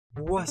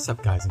What's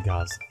up, guys and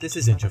gals? This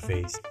is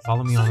Introphaze.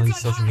 Follow me on all these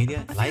social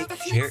media, like,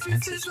 share,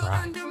 and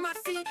subscribe.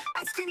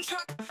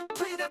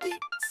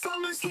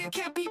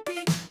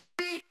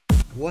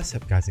 What's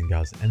up, guys and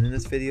gals? And in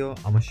this video,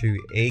 I'm gonna show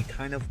you a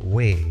kind of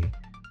way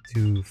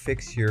to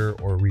fix your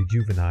or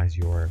rejuvenize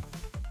your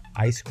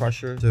ice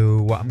crusher.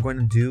 So what I'm going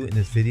to do in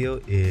this video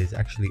is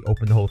actually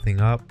open the whole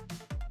thing up,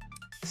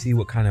 see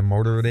what kind of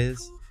motor it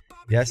is.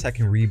 Yes, I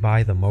can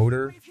rebuy the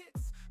motor,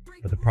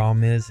 but the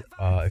problem is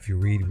if you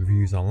read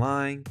reviews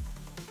online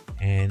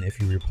and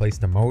if you replace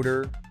the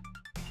motor,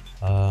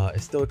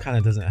 it still kind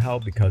of doesn't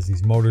help because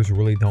these motors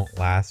really don't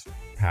last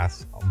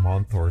past a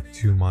month or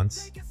 2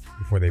 months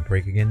before they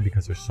break again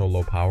because they're so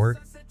low powered.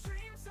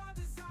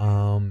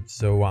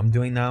 So what I'm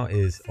doing now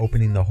is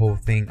opening the whole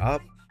thing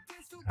up.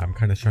 I'm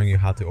kind of showing you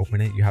how to open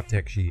it. You have to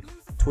actually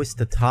twist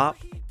the top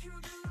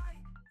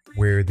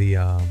where the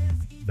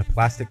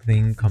plastic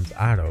thing comes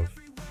out of,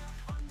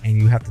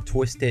 and you have to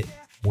twist it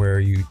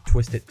where you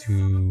twist it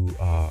to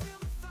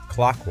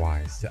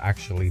clockwise to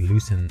actually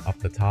loosen up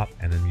the top,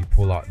 and then you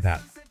pull out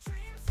that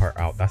part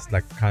out. That's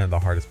like kind of the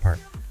hardest part.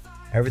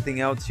 Everything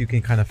else you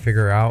can kind of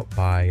figure out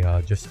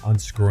by just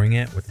unscrewing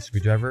it with the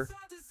screwdriver.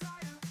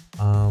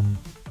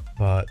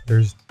 But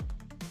there's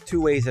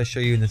two ways I show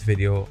you in this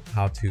video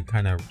how to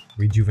kind of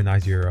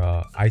rejuvenize your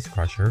ice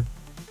crusher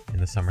in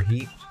the summer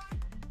heat.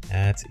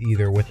 That's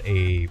either with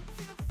a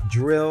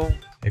drill,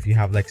 if you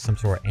have like some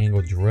sort of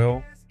angle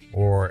drill,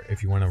 or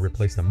if you want to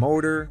replace the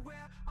motor,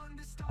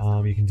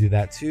 you can do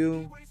that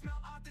too.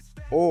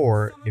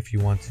 Or if you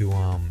want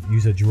to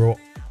use a drill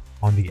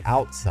on the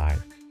outside.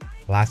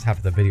 The last half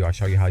of the video I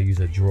show you how to use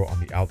a drill on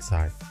the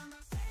outside.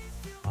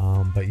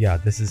 But yeah,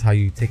 this is how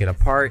you take it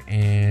apart,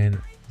 and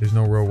there's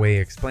no real way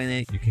to explain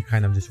it. You can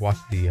kind of just watch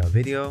the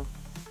video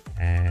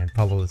and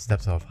follow the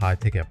steps of how to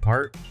take it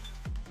apart,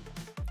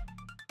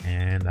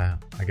 and I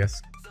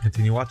guess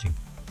continue watching.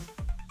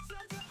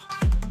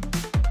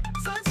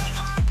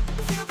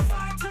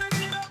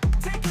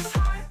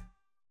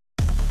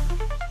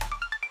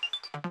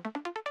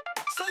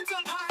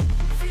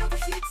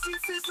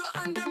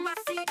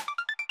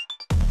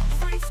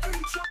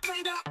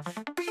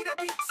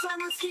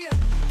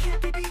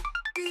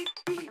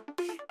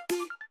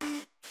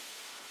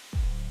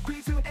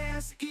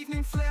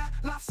 Evening flare,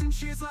 laughs and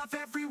cheers, love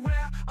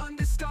everywhere.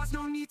 Under stars,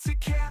 no need to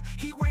care.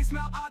 Heat waves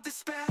melt our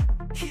despair.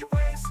 Heat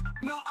waves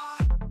melt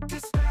our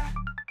despair.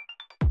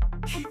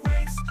 Heat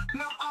waves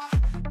melt our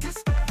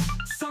despair.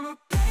 Summer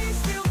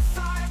blaze, feel the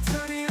fire,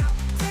 turn it up,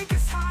 take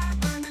us high.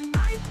 Burn the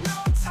night,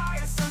 no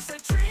tire.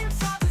 Sunset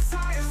dreams, our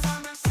desire.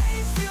 Summer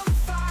blaze, feel the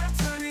fire,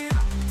 turn it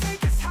up,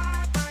 take us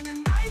high. Burn the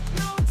night,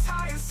 no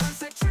tire.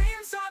 Sunset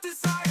dreams, our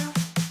desire.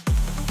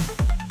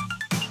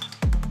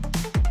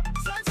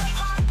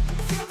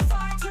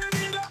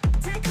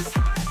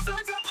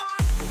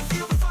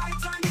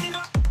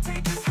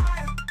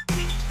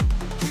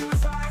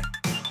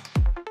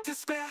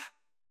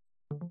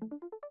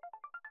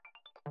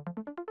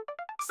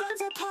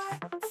 Sun's up high,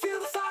 feel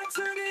the fire,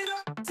 turn it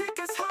up, take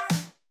us high.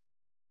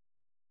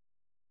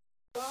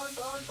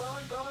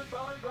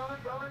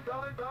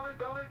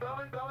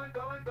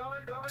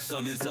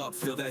 Sun is up,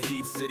 feel that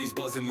heat, cities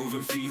buzzing,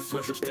 moving feet.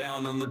 Sweat drips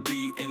down on the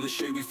beat, in the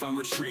shade we find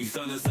retreat.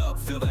 Sun is up,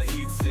 feel that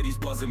heat, cities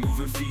buzzing,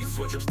 moving feet.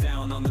 Sweat drips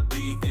down on the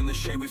beat, in the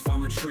shade we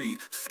find retreat.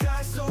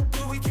 Sky so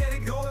blue we can't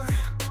ignore.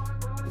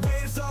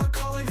 Waves are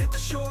calling, hit the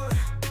shore.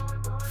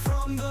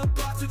 From the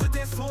bar to the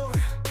dance floor.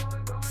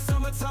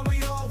 Summertime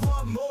we all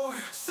want more.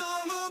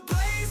 Summer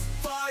blaze,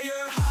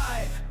 fire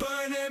high,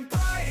 burning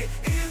bright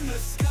in the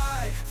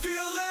sky.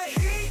 Feel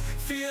the heat,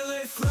 feel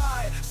it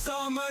fly.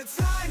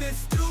 Summertime,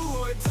 it's do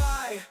or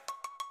die.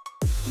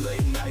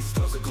 Late night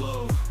stars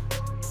aglow,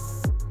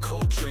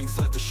 cold drinks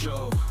let the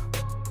show.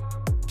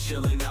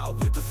 Chilling out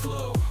with the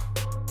flow,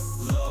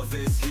 love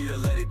is here,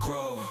 let it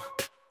grow.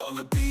 All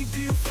the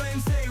BD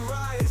flames they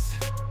rise,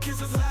 kids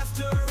with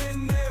laughter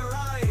in their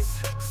eyes.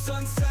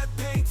 Sunset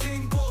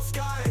painting bold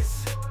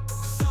skies,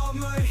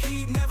 summer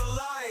heat never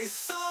lies.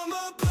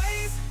 Summer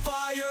blaze,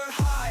 fire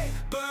high,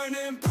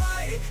 burning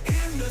bright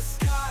in the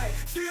sky.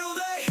 Feel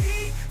the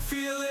heat,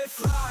 feel it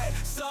fly.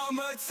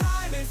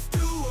 Summertime, it's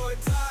do or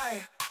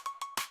die.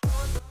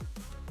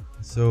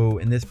 So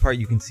in this part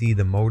you can see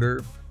the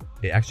motor.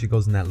 It actually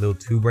goes in that little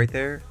tube right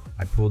there.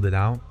 I pulled it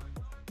out.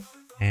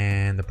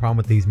 And the problem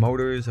with these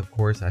motors, of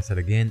course, I said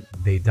again,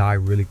 they die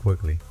really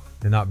quickly.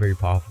 They're not very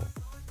powerful.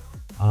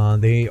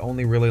 They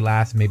only really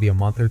last maybe a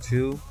month or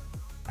two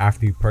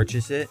after you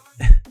purchase it.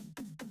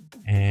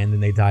 And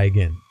then they die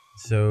again.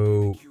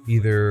 So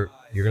either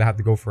you're gonna have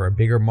to go for a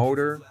bigger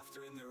motor,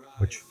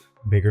 which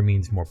bigger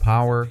means more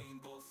power,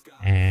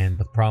 but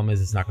the problem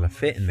is it's not gonna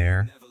fit in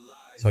there.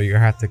 So you're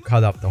gonna have to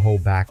cut up the whole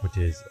back, which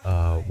is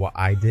what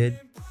I did.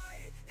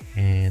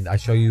 And I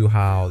show you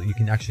how you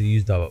can actually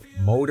use the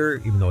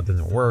motor even though it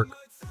doesn't work.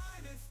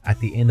 At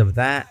the end of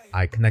that,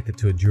 I connect it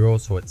to a drill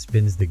so it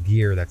spins the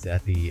gear that's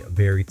at the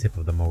very tip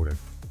of the motor.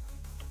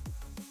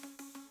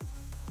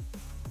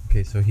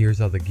 Okay, so here's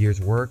how the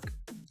gears work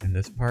in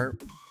this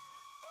part.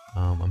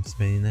 I'm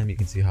spinning them. You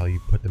can see how you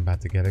put them back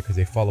together because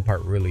they fall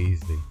apart really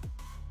easily.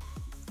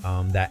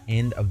 that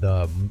end of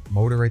the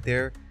motor right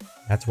there,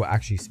 that's what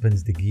actually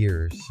spins the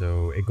gears.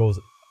 So it goes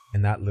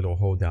in that little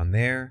hole down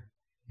there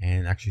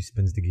and actually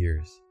spins the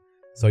gears.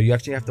 So you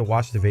actually have to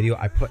watch the video.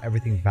 I put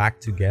everything back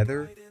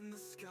together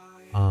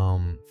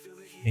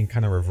in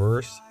kind of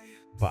reverse,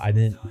 but I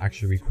didn't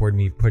actually record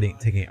me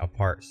taking it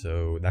apart,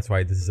 so that's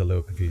why this is a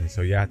little confusing.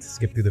 So you have to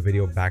skip through the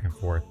video back and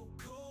forth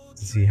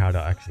to see how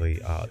to actually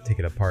take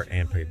it apart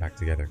and put it back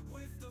together.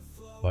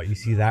 But you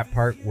see that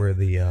part where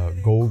the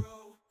gold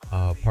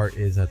part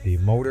is at the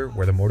motor,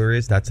 where the motor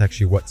is, that's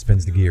actually what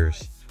spins the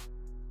gears.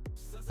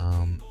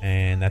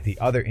 And at the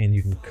other end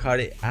you can cut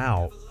it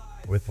out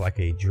with like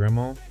a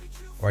Dremel,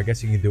 or I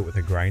guess you can do it with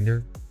a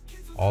grinder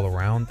all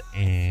around,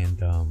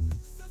 and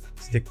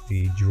stick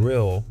the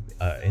drill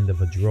end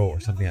of a drill or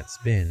something that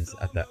spins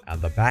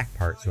at the back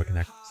part, so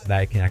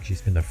that it can actually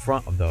spin the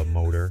front of the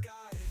motor,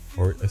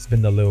 or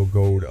spin the little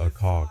gold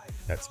cog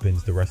that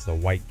spins the rest of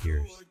the white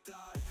gears.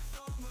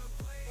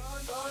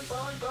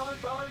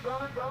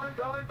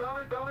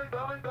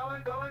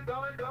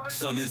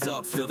 Sun is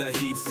up, feel that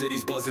heat,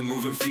 cities buzzing,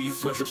 moving feet,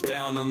 sweatshirts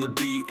down on the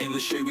beat, in the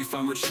shade we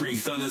find retreat.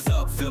 Sun is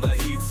up, feel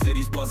that heat,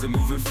 cities buzzing,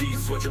 moving feet,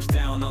 sweatshirts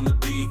down on the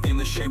beat, in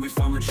the shade we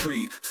find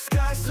retreat.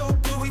 Sky so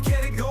blue we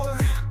can't ignore,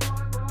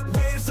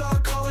 waves are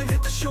calling,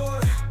 hit the shore,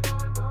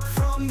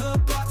 from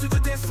the block to the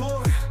dance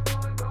floor,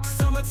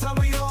 summertime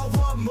we all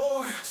want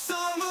more.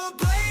 Summer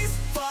blaze,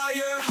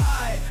 fire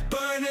high,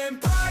 burning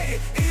bright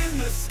in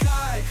the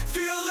sky,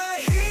 feel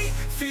the heat,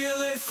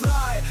 feel it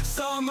fly,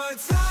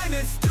 summertime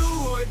it's do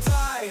or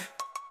die.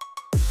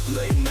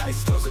 Late night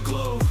stars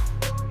aglow,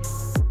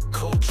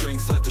 cold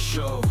drinks at the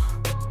show,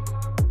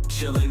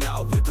 chilling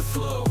out with the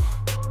flow,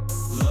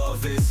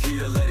 love is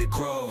here, let it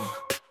grow.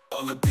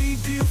 On the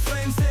BD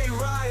flames they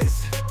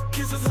rise,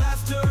 kids with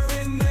laughter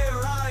in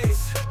their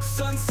eyes,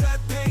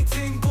 sunset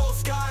painting both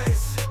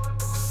skies,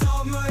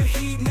 summer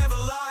heat never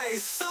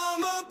lies.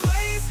 Summer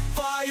blaze,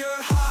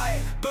 fire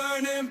high,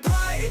 burning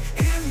bright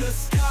in the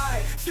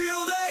sky,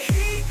 feel the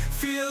heat,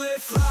 feel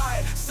it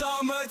fly,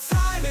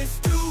 summertime is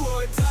do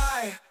or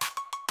die.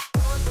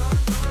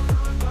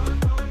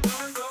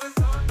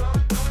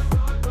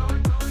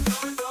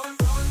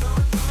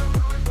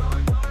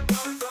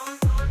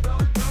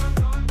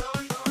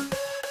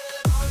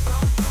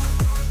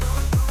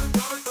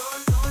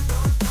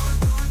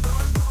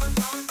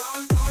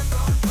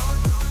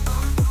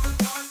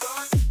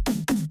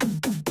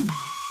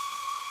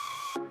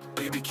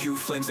 BBQ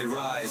flames they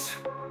rise,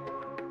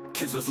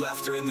 kids with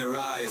laughter in their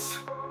eyes,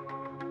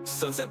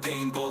 sunset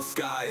paint both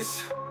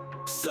skies,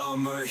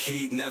 summer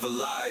heat never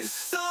lies.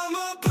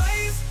 Summer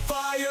blaze,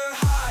 fire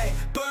high,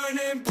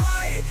 burning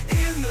bright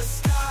in the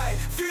sky,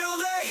 feel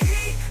the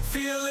heat,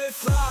 feel it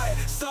fly,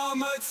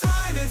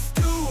 summertime it's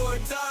do or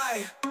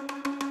die.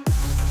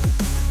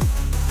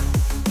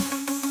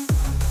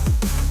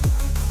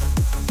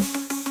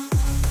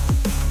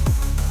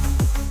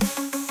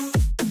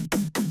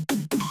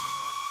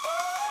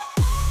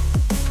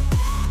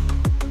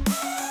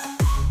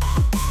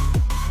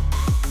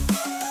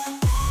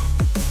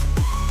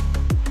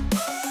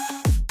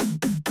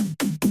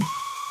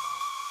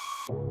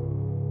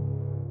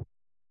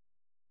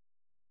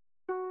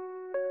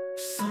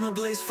 Summer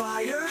blaze,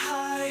 fire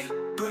high,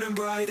 burning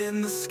bright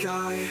in the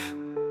sky,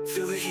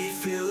 feel the heat,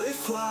 feel it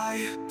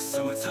fly,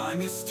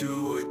 summertime is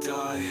do or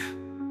die.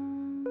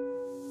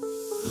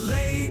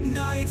 Late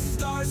night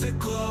stars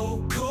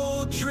aglow,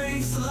 cold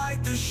drinks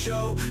light the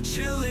show,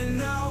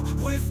 chilling out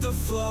with the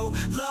flow,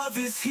 love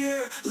is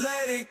here,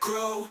 let it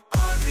grow.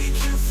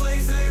 RBQ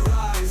flames they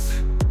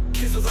rise,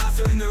 kids with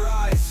laughter in their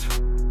eyes,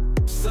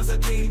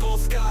 sunset paint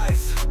both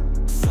skies,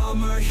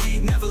 summer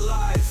heat never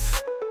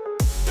lies.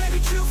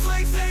 BBQ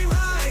flames they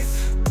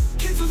rise,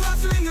 kids with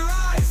laughter in their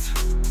eyes,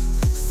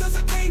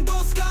 sunset paint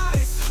both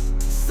skies,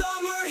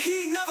 summer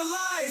heat never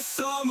lies.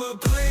 Summer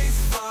blaze,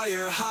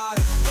 fire high,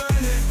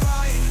 burning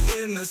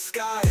bright in the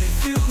sky,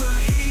 feel the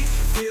heat,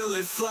 feel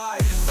it fly,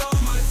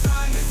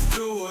 summertime is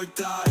do or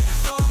die.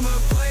 Summer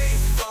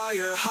blaze,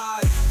 fire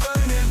high,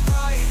 burning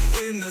bright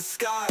in the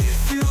sky,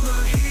 feel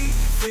the heat,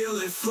 feel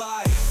it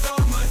fly,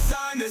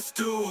 summertime is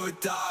do or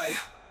die.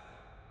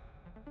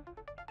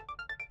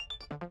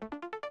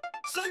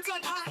 Sun's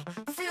on high,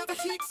 feel the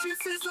heat, sweet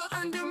sizzle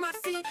under my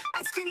feet.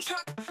 Ice cream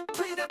truck,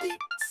 play the beat.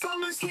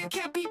 Summer's here,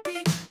 can't be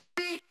beat.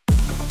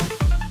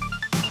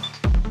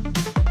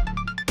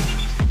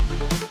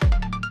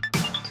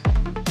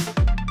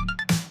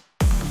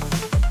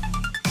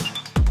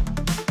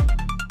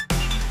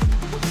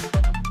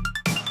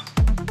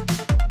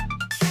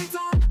 Shades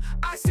on,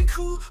 ice and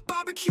cool,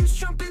 barbecues,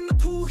 jump in the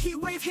pool. Heat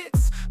wave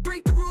hits,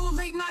 break the rule,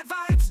 late night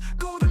vibes,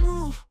 golden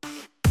rule.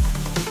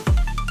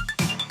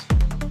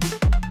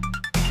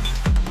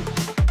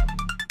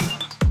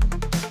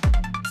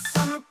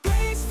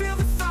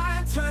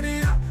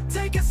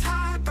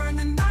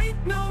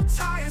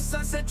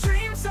 Sunset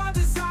dreams our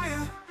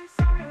desire.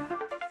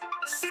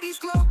 Cities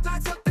glow,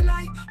 lights up the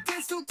night.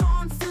 Dance till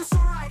dawn, feels so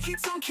right.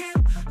 Heat's on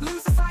camp,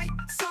 lose the fight.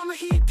 Summer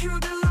heat, pure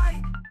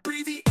delight.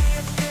 Breathe the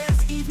air,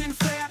 airs, evening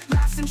flare.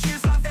 Laughs and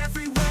cheers, love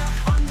everywhere.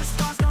 Under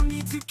stars, no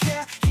need to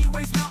care. Heat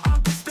waves melt our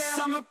despair.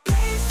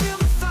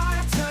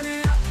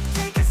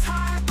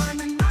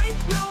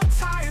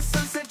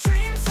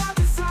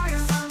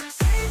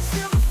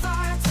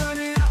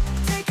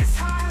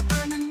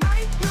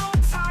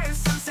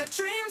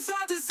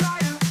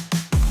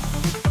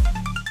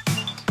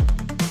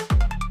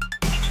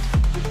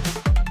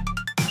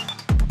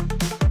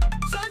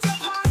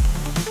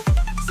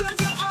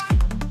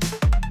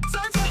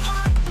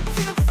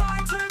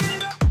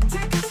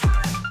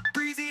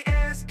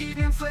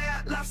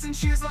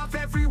 love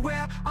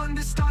everywhere.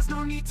 Under stars,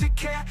 no need to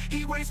care.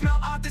 Heat waves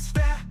melt our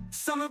despair.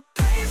 Summer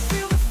blaze,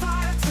 feel the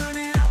fire, turn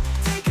it up,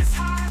 take us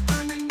higher.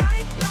 Burn the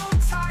night, no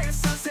tire.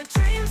 Sunset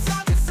dreams,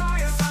 our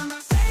desire. Summer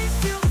blaze,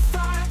 feel the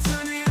fire,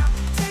 turn it up,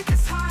 take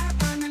us higher.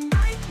 Burn the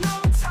night, no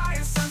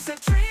tire. Sunset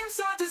dreams,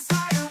 our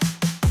desire.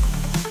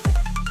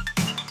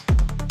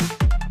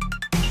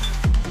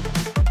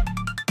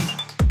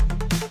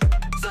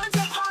 Sun's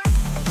up high,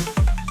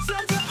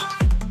 sun's up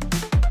high,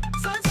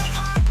 sun's up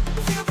high.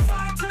 Feel the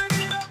fire, turn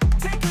it up,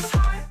 take us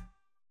higher.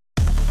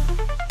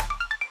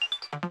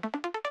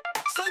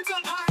 Sun's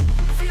up high,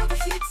 feel the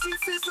heat, see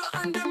sizzle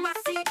under my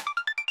feet.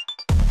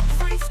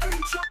 Freeze,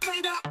 scream, truck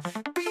played out,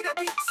 beat a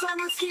beat,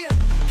 summer's here.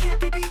 Can't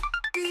be beat,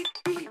 beat,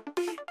 beat,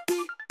 beat,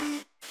 beat,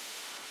 beat.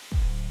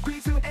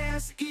 Breathe through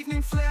airs,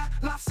 evening flare,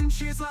 laughs and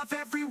cheers, love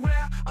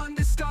everywhere.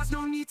 Under stars,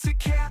 no need to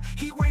care.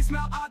 Heat waves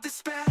melt our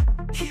despair.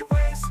 Heat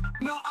waves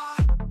melt our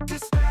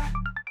despair.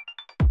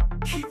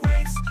 Heat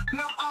waves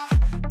melt our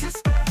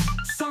despair.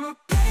 Summer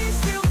blaze,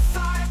 feel the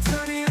fire,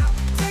 turn it up,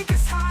 take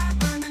us higher.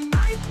 Burn the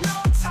night,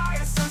 no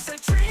tire.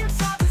 Sunset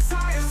dreams, our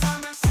desire.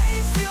 Summer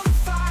blaze, feel the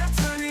fire,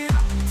 turn it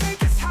up,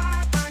 take us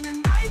higher. Burn the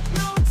night,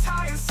 no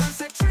tire.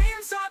 Sunset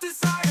dreams, our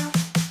desire.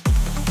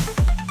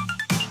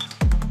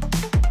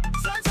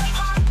 Sun's up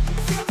high,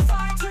 feel the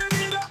fire, turn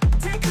it up,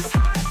 take us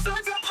higher.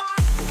 Sun's up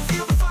high,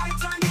 feel the fire,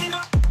 turn it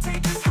up,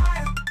 take us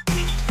higher.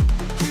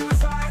 We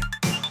was high,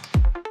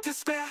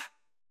 despair.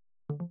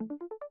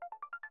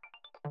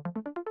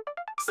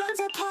 Sun's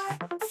up high,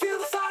 feel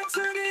the fire,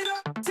 turn it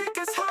up, take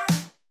us higher.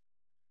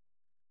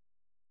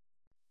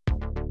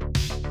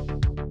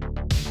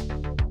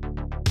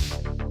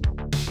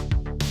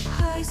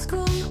 High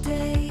school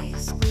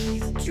days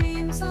with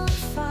dreams on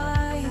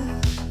fire.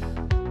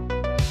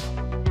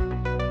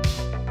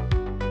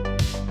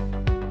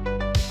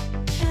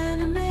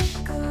 Anime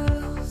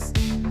girls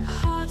in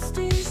heart's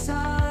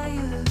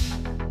desire.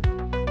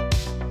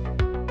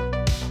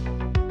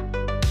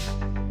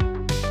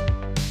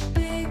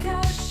 Big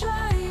eyes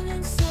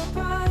shining so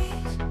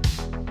bright.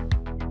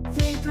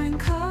 They bring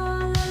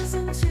colors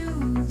into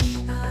the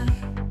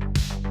night.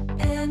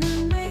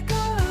 Anime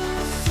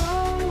girls, so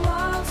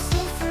wild, so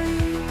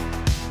free,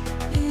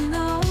 in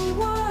a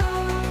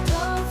world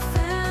of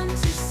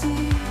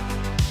fantasy.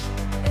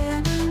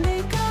 Anime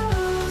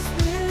girls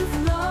with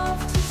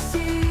love to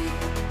see,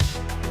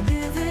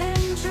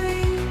 living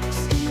dreams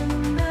in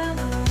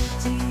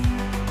melody.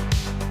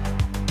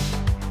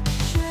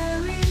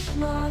 Cherry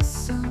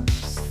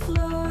blossoms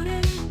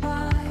floating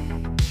by,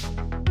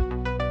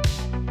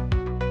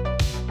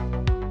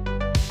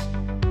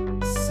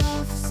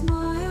 soft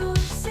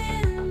smiles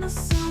in the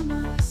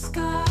summer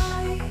sky.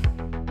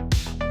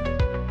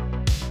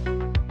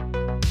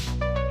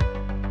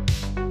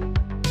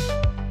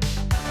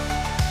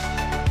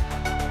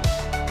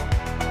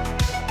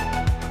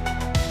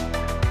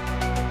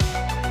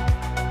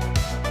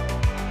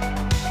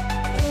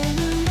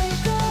 Anime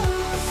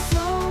girls,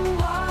 so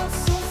wild,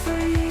 so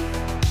free,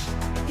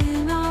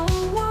 in a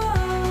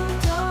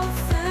world of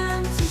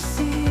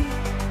fantasy.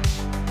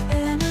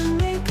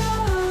 Anime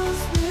girls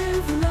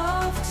with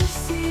love to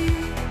see,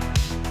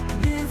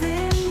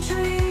 living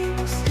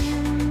dreams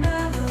in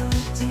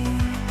melody.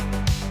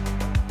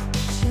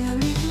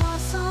 Cherry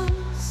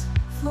blossoms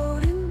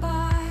floating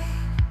by,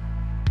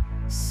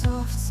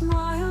 soft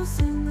smiles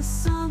in the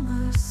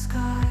summer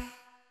sky.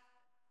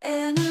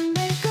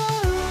 Anime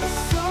girls,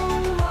 so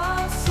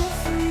wild, so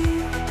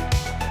free,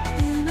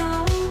 in a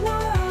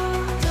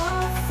world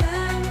of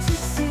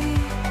fantasy.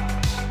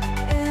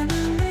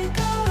 Anime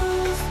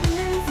girls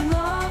with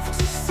love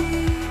to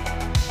see,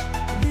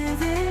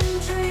 living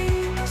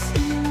dreams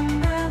in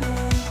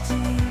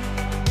melody.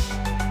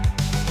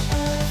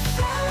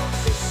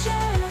 Adventures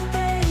shared,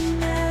 they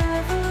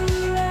never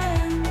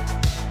end.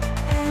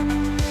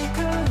 Anime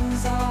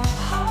girls, our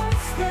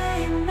hearts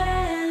they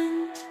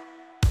mend.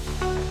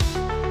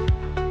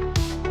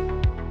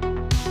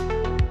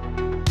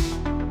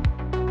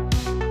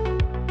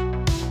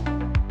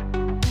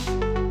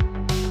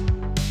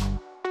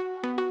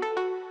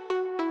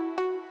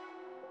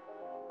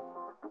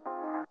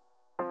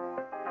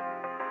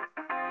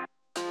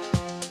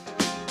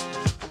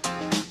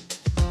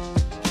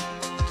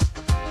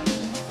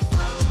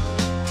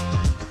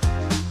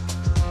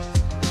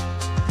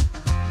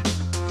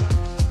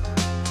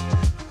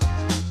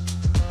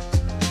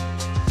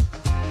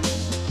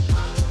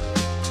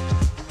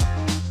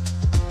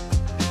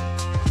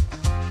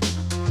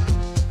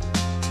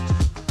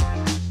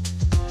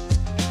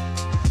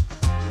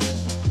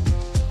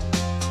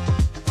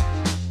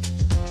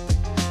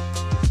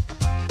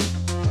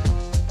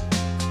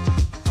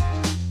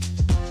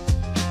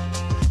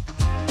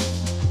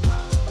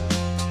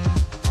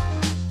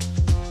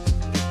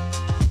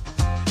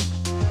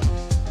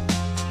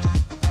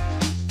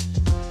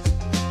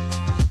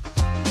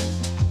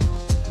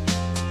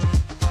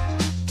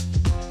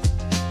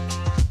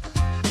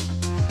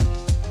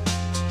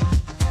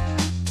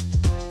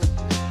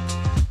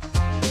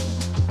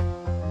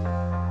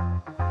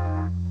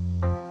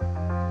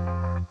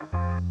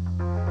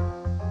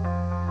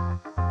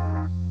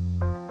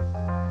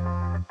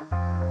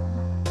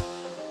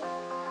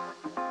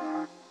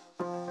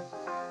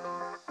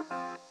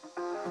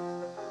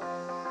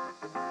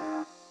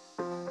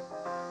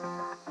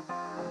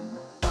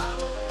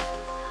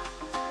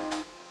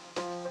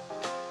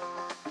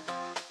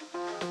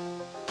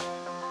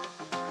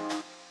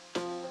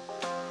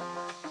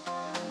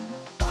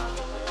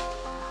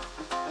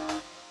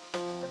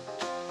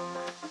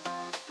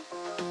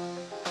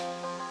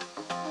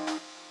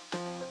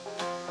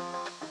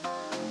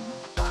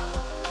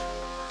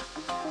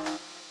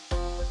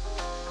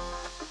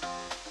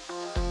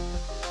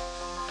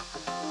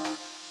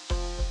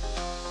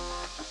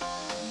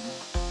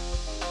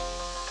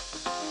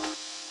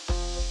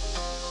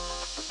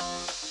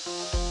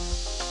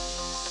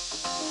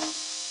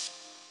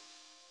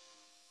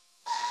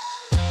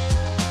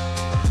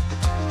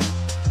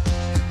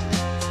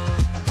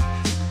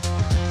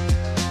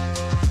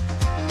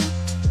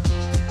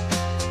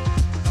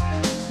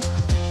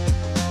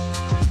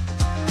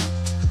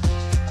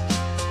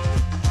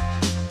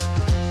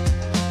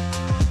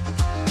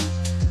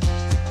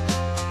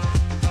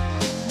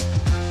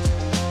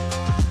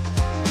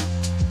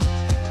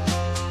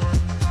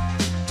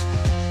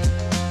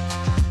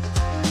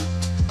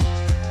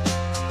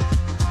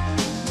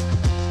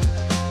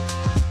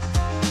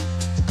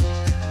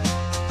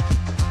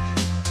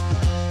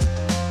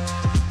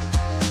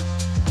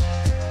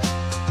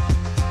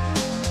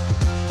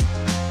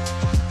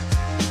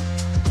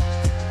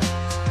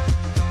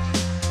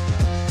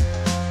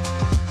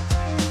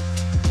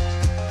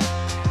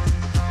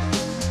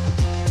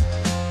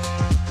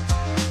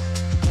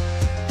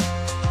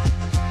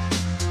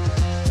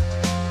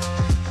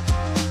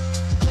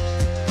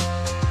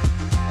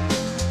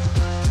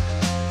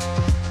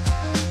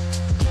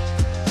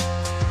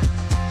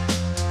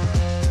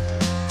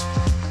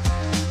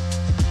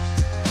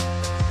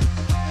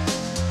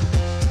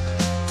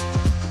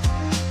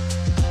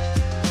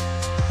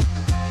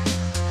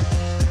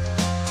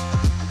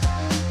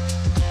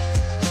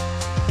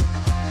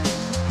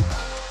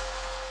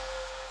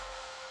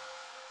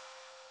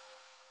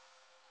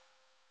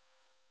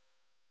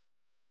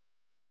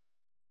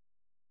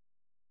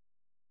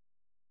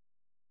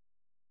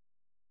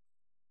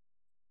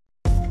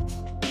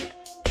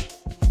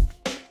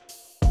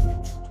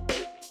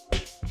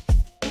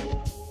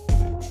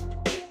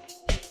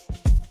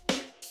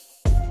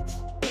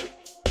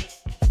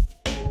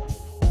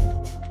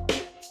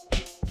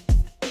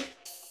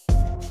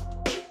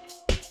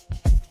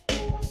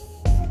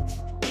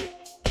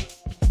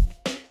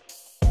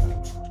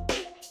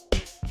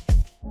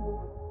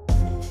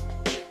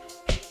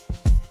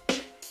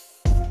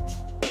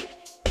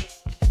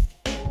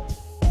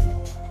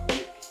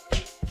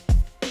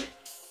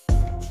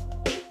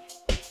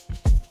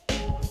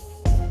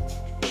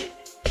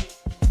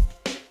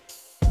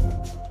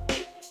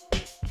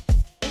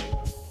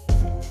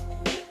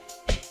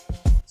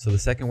 So the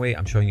second way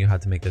I'm showing you how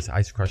to make this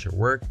ice crusher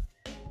work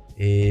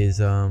is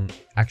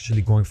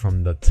actually going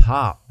from the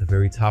top, the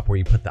very top where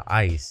you put the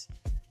ice.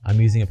 I'm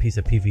using a piece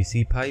of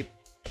PVC pipe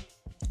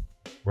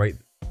right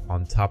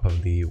on top of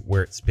the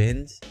where it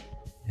spins,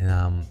 and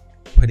I'm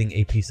putting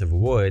a piece of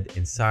wood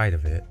inside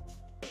of it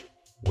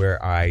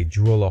where I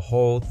drill a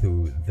hole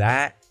through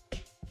that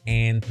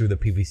and through the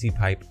PVC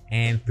pipe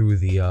and through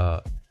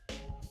the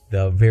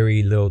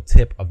very little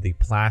tip of the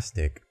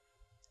plastic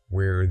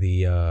where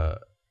the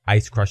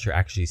ice crusher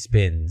actually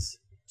spins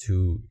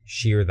to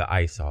shear the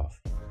ice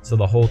off. So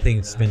the whole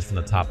thing spins from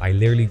the top. I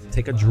literally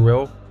take a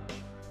drill,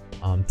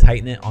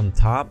 tighten it on the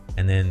top,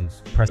 and then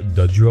press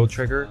the drill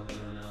trigger,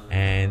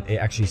 and it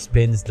actually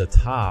spins the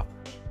top,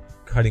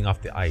 cutting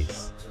off the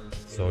ice.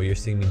 So you're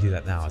seeing me do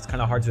that now. It's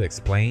kind of hard to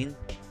explain,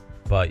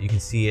 but you can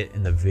see it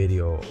in the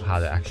video how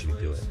to actually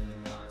do it.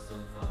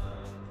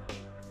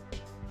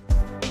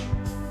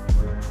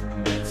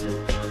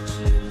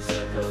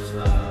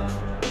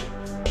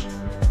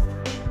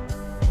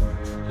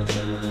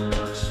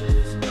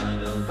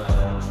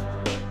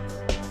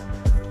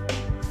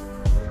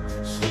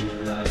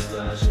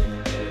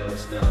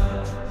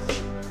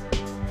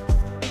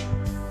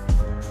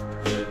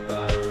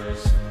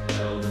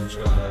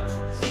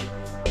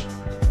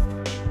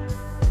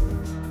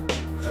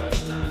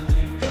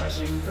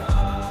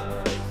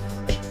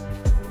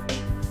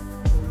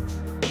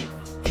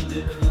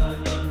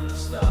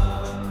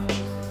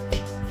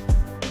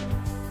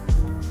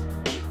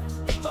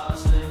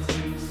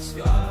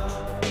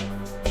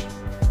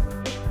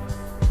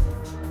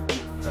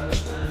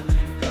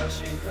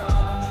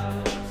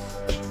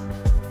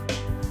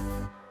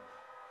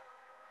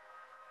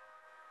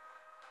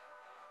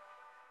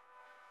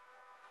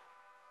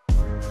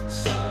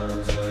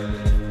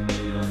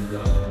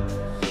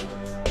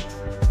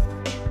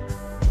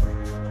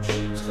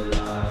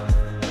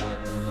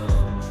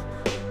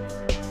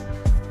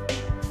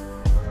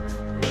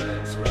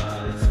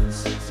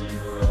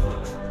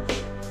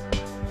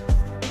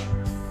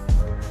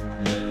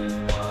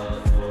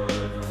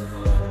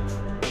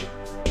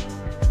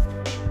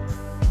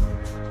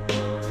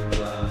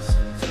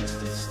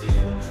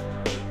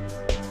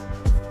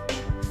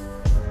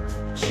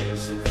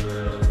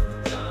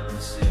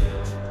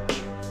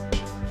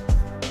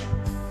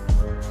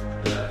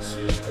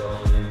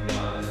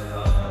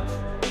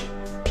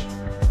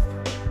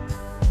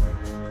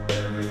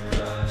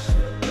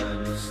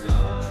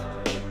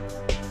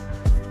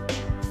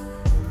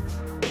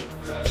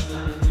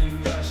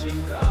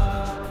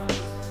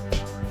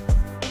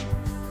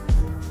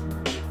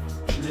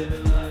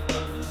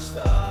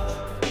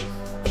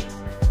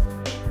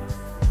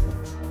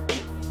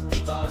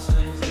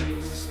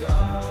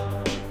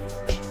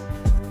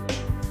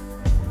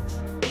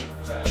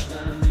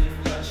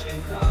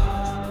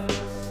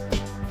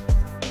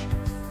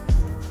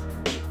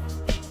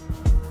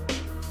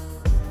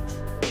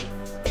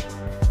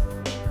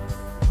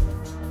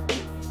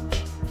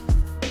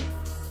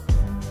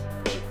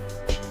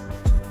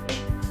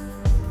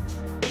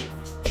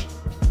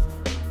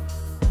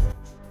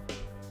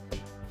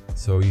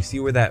 So you see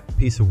where that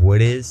piece of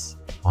wood is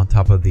on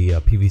top of the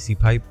PVC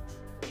pipe,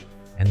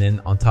 and then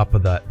on top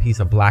of that piece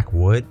of black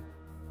wood,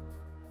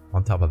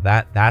 on top of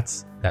that,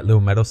 that's that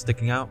little metal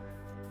sticking out.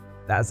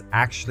 That's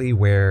actually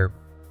where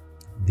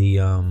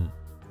the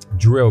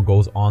drill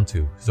goes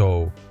onto.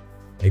 So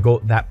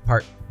that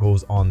part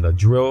goes on the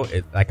drill.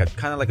 It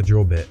kind of like a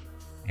drill bit,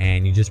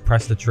 and you just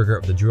press the trigger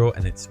of the drill,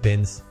 and it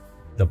spins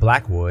the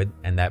black wood,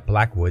 and that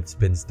black wood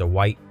spins the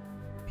white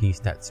piece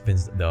that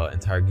spins the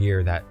entire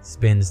gear that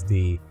spins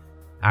the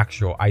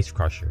actual ice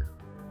crusher.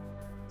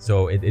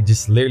 So it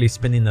just literally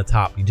spinning the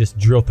top. You just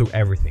drill through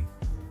everything,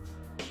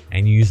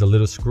 and you use a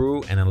little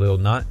screw and a little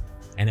nut,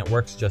 and it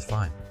works just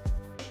fine.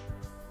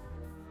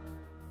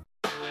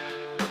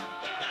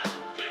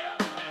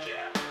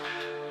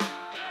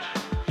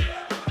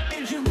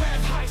 Engine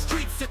rev, high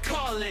streets are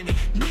calling.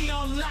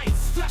 Neon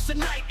lights, flash the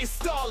night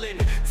installing.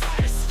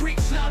 Tired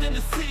streets out in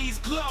the city's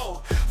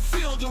glow.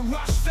 Feel the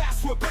rush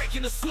fast, we're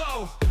breaking the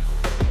slow.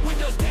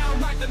 Windows down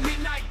like the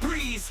midnight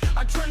breeze.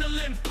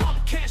 Adrenaline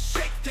pump, can't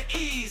shake the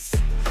ease.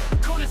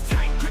 Corners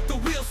tight, grip the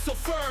wheels so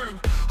firm.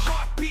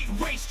 Heartbeat,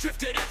 race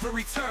drift at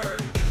every turn.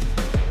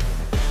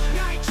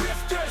 Night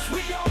drifters,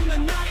 we own the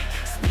night.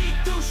 Speed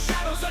through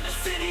shadows under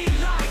city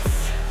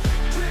lights.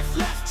 Drift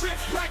left,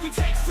 drift right, we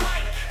take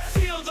flight.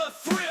 Feel the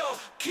thrill,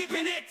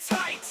 keeping it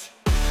tight.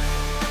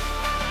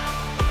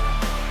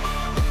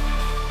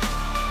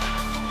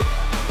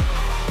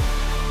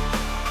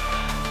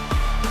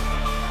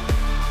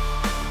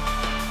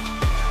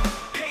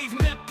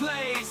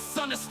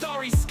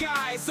 Starry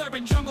skies,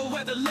 urban jungle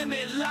where the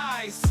limit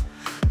lies.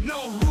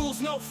 No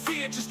rules, no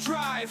fear, just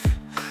drive.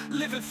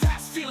 Living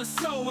fast, feeling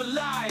so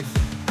alive.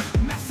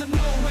 Master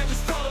nowhere,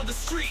 just follow the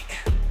street.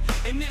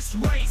 In this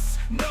race,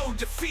 no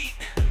defeat.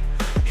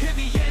 Hear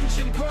the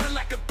engine burn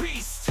like a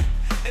beast.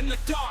 In the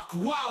dark,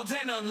 wild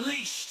and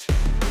unleashed.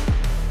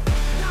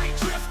 Night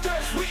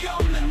drifters, we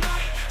own the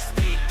night.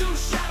 Speed through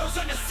shadows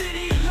under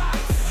city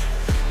lights.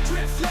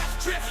 Drift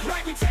left, drift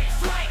right, we take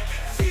flight.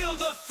 Feel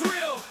the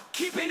thrill,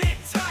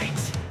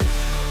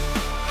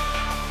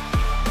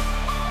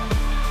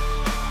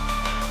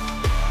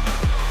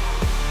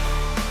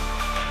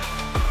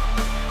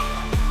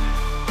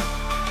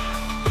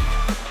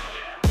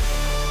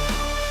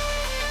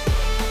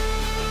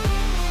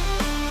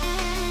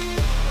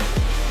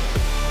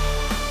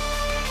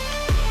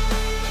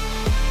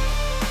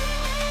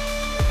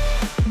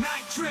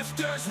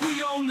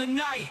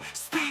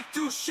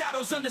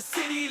 heroes under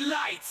city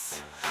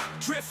lights.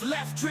 Drift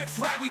left, drift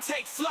right, we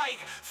take flight.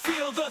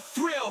 Feel the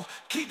thrill,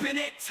 keeping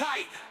it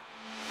tight.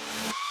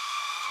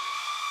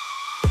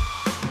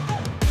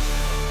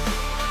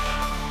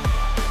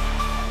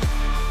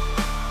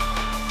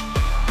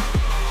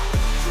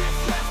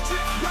 Drift left,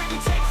 drift right, we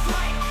take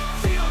flight.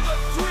 Feel the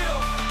thrill,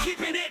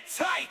 keeping it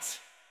tight.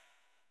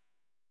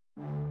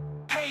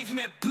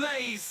 Pavement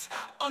blaze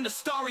under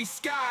starry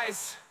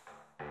skies.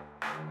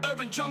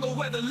 Urban jungle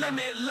where the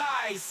limit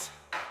lies.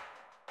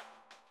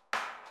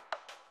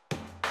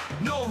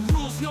 No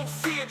rules, no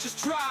fear,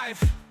 just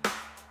drive.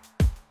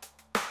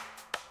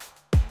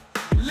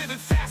 Living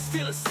fast,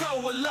 feeling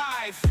so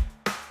alive.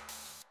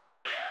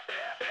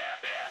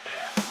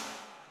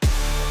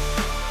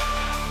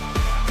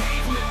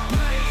 Pavement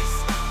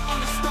blaze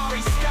under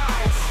starry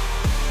skies.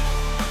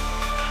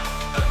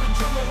 Urban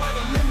jungle where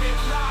the limit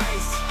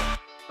lies.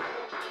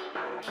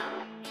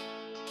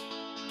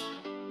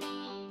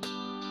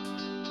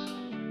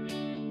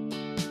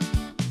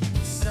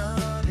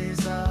 Sun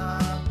is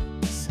up,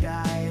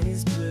 sky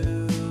is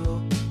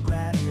blue.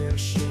 Grab your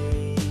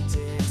shades,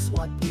 it's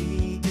what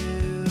we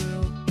do.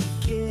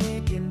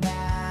 Kicking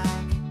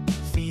back,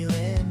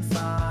 feeling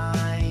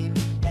fine.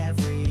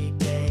 Every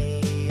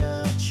day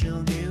a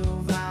chill new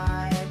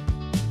vibe.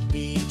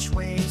 Beach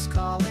waves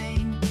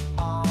calling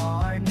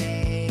our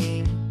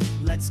name.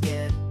 Let's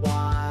get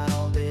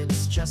wild,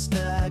 it's just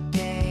a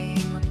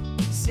game.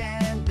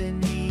 Sand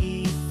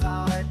beneath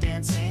our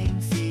dancing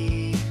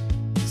feet.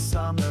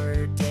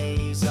 Summer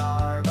days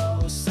are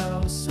oh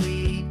so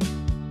sweet.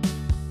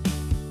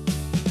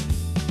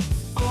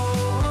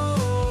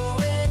 Oh,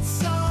 it's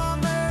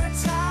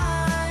summertime.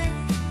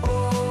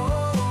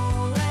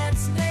 Oh,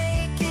 let's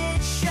make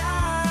it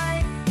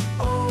shine.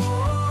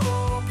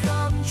 Oh,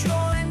 come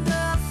join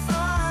the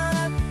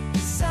fun.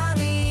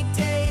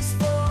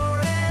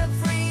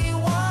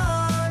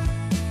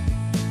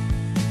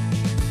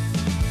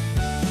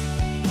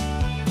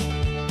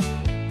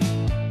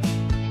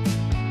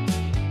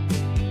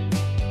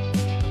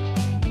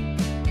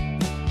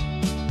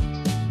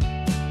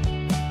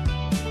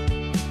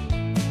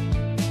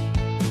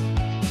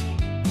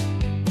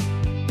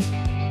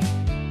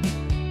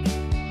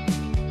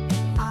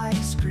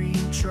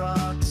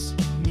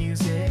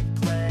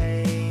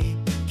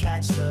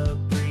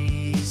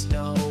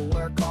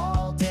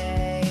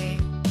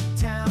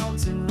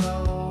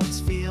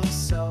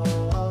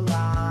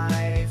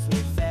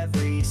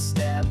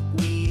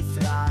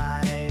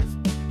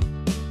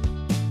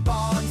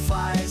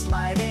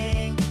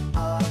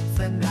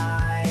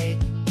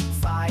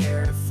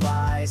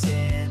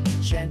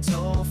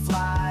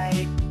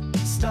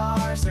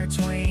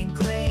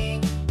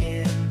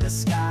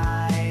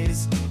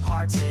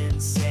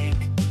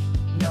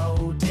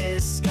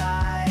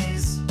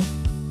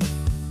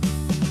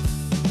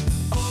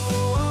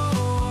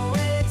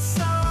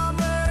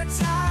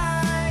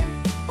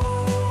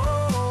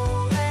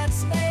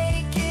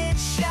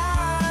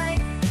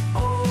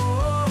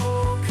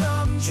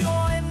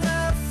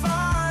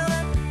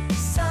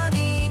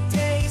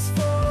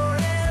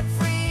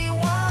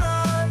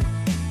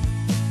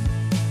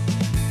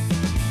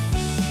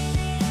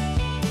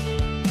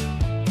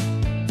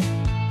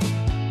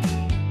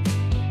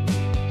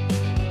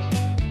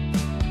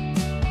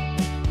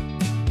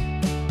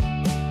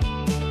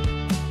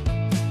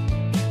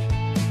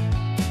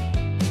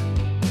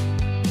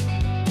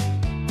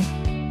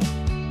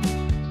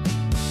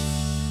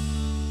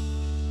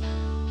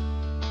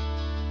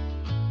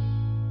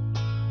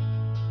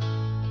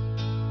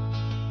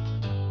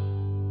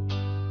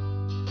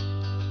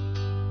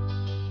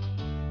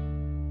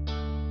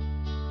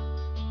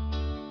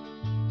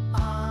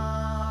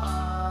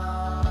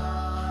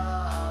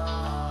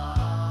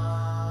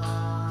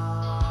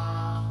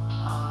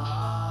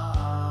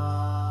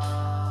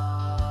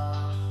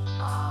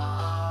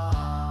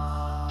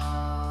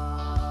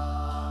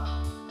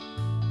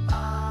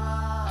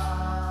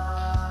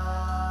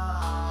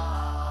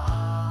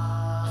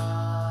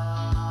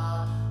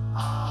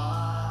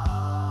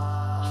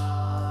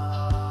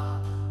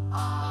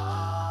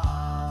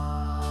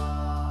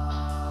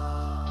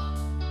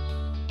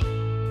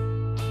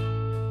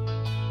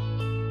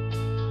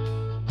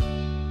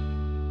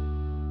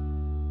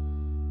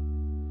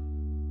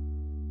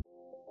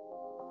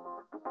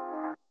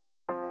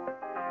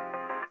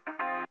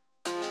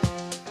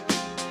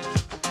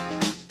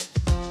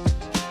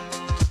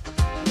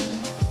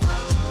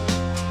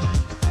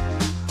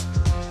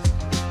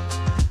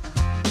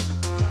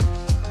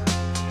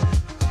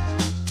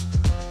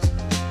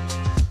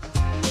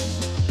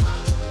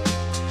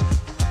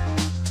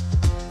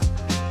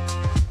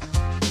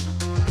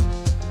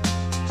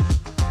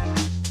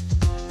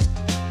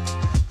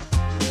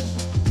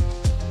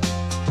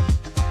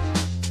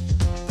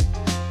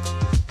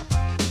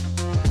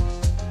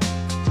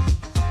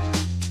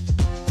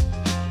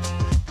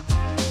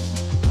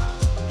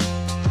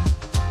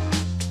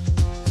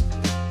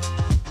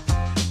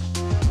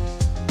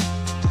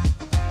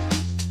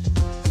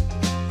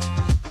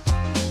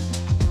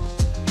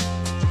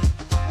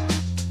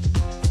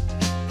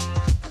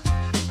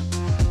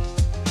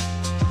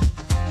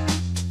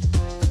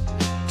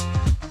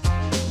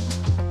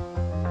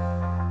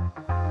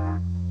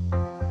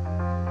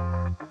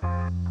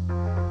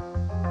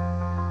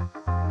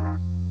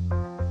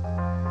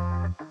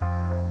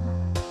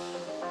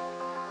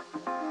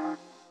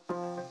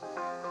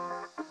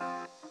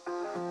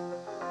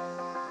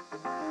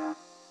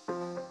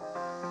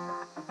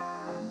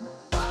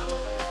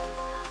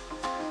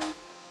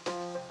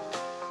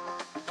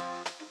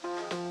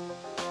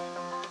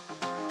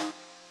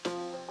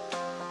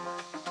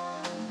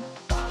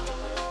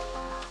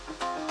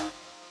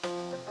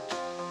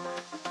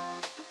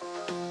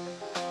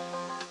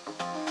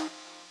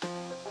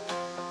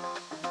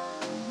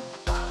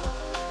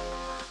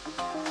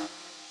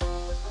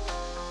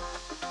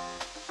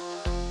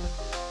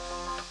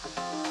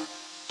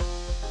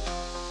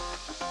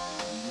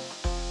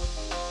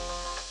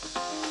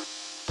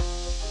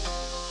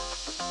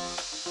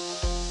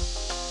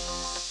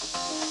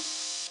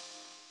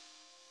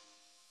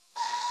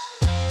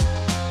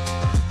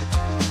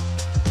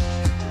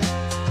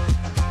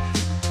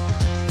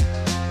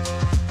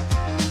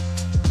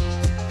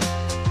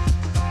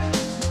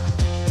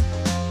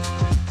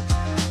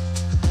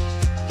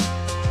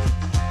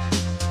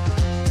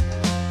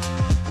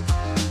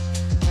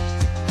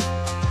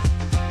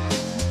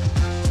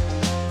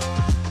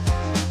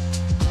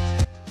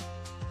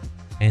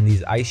 And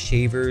these ice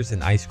shavers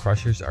and ice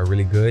crushers are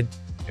really good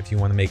if you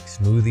want to make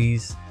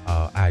smoothies,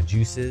 add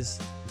juices.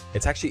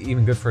 It's actually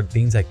even good for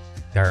things like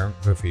that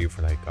aren't good for you.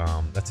 For like,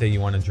 let's say you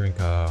want to drink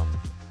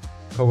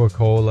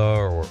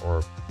Coca-Cola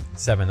or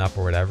 7-Up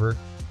or whatever,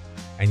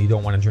 and you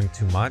don't want to drink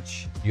too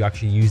much. You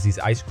actually use these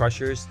ice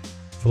crushers,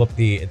 fill up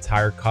the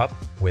entire cup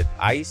with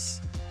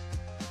ice,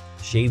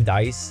 shaved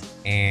ice,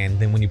 and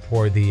then when you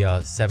pour the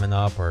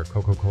 7-Up or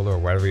Coca-Cola or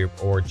whatever,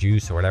 or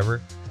juice or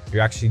whatever,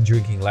 you're actually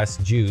drinking less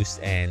juice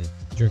and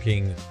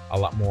drinking a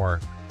lot more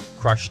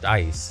crushed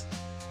ice.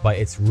 But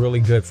it's really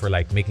good for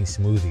like making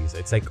smoothies.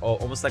 It's like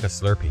almost like a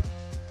Slurpee,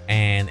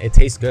 and it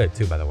tastes good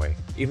too, by the way.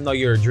 Even though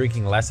you're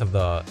drinking less of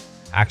the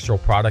actual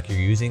product you're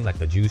using, like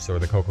the juice or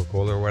the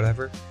Coca-Cola or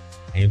whatever,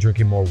 and you're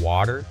drinking more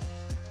water,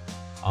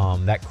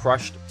 that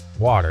crushed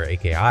water,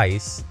 aka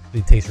ice,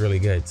 it tastes really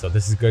good. So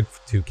this is good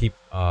to keep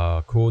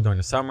cool during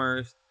the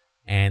summers,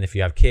 and if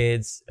you have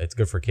kids, it's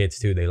good for kids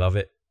too. They love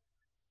it.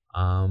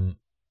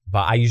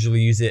 But I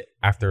usually use it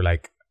after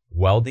like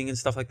welding and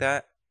stuff like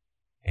that,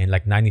 and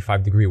like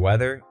 95-degree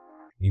weather.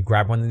 You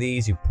grab one of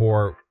these, you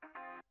pour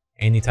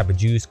any type of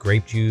juice,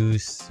 grape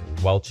juice,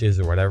 Welch's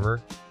or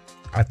whatever,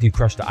 after you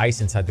crush the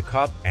ice inside the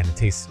cup, and it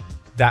tastes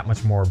that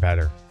much more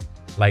better.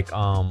 Like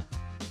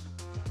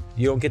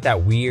you don't get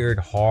that weird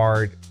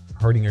hard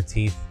hurting your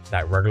teeth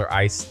that regular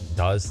ice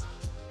does.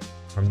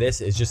 From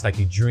this, it's just like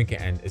you drink it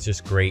and it's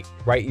just great,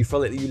 right? You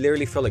feel it, you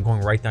literally feel it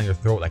going right down your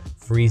throat, like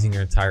freezing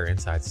your entire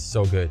insides. It's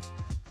so good.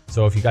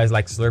 So if you guys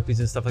like Slurpees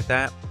and stuff like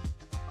that,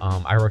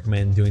 I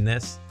recommend doing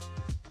this.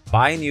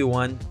 Buy a new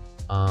one,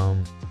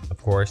 of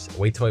course.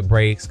 Wait till it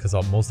breaks, because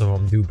most of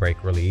them do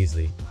break really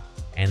easily.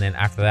 And then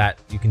after that,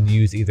 you can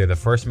use either the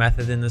first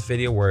method in this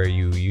video, where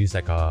you use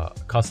like a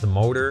custom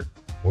motor,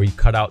 or you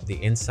cut out the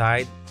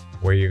inside,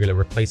 where you're going to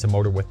replace a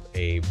motor with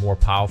a more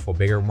powerful,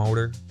 bigger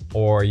motor.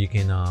 Or you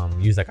can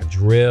use like a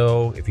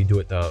drill if you do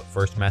it the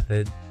first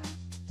method,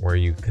 where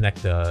you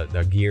connect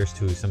the gears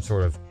to some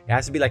sort of, it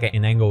has to be like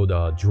an angled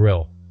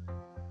drill,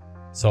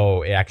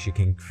 so it actually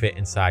can fit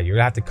inside. You're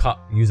gonna have to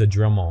use a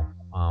Dremel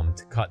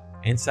to cut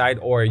inside,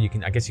 or you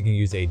can, I guess you can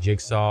use a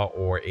jigsaw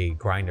or a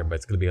grinder, but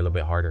it's gonna be a little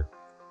bit harder.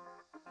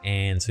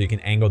 And so you can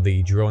angle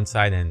the drill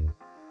inside, and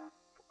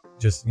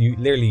just you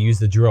literally use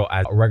the drill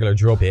as a regular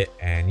drill bit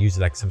and use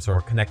like some sort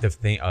of connective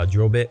thing,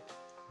 drill bit.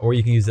 Or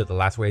you can use it the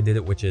last way I did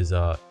it, which is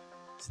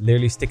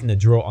literally sticking the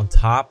drill on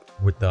top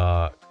with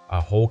a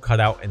hole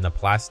cut out in the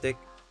plastic,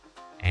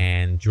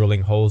 and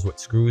drilling holes with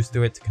screws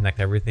through it to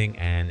connect everything,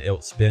 and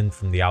it'll spin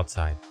from the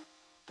outside.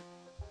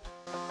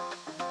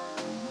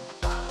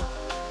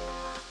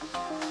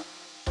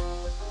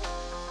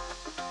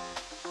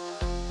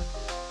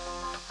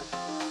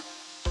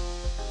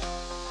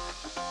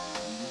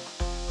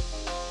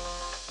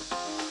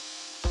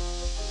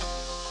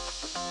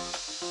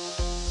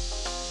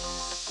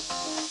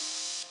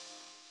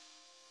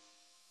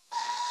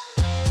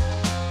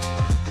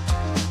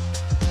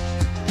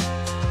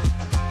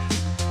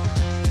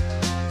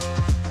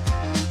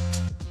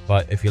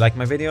 But if you like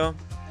my video,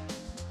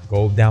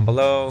 go down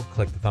below,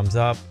 click the thumbs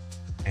up,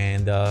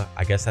 and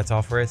I guess that's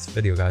all for this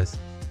video, guys.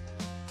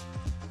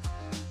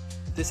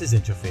 This is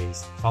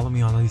Introphaze. Follow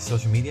me on all these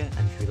social media,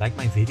 and if you like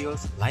my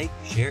videos, like,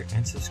 share,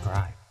 and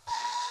subscribe.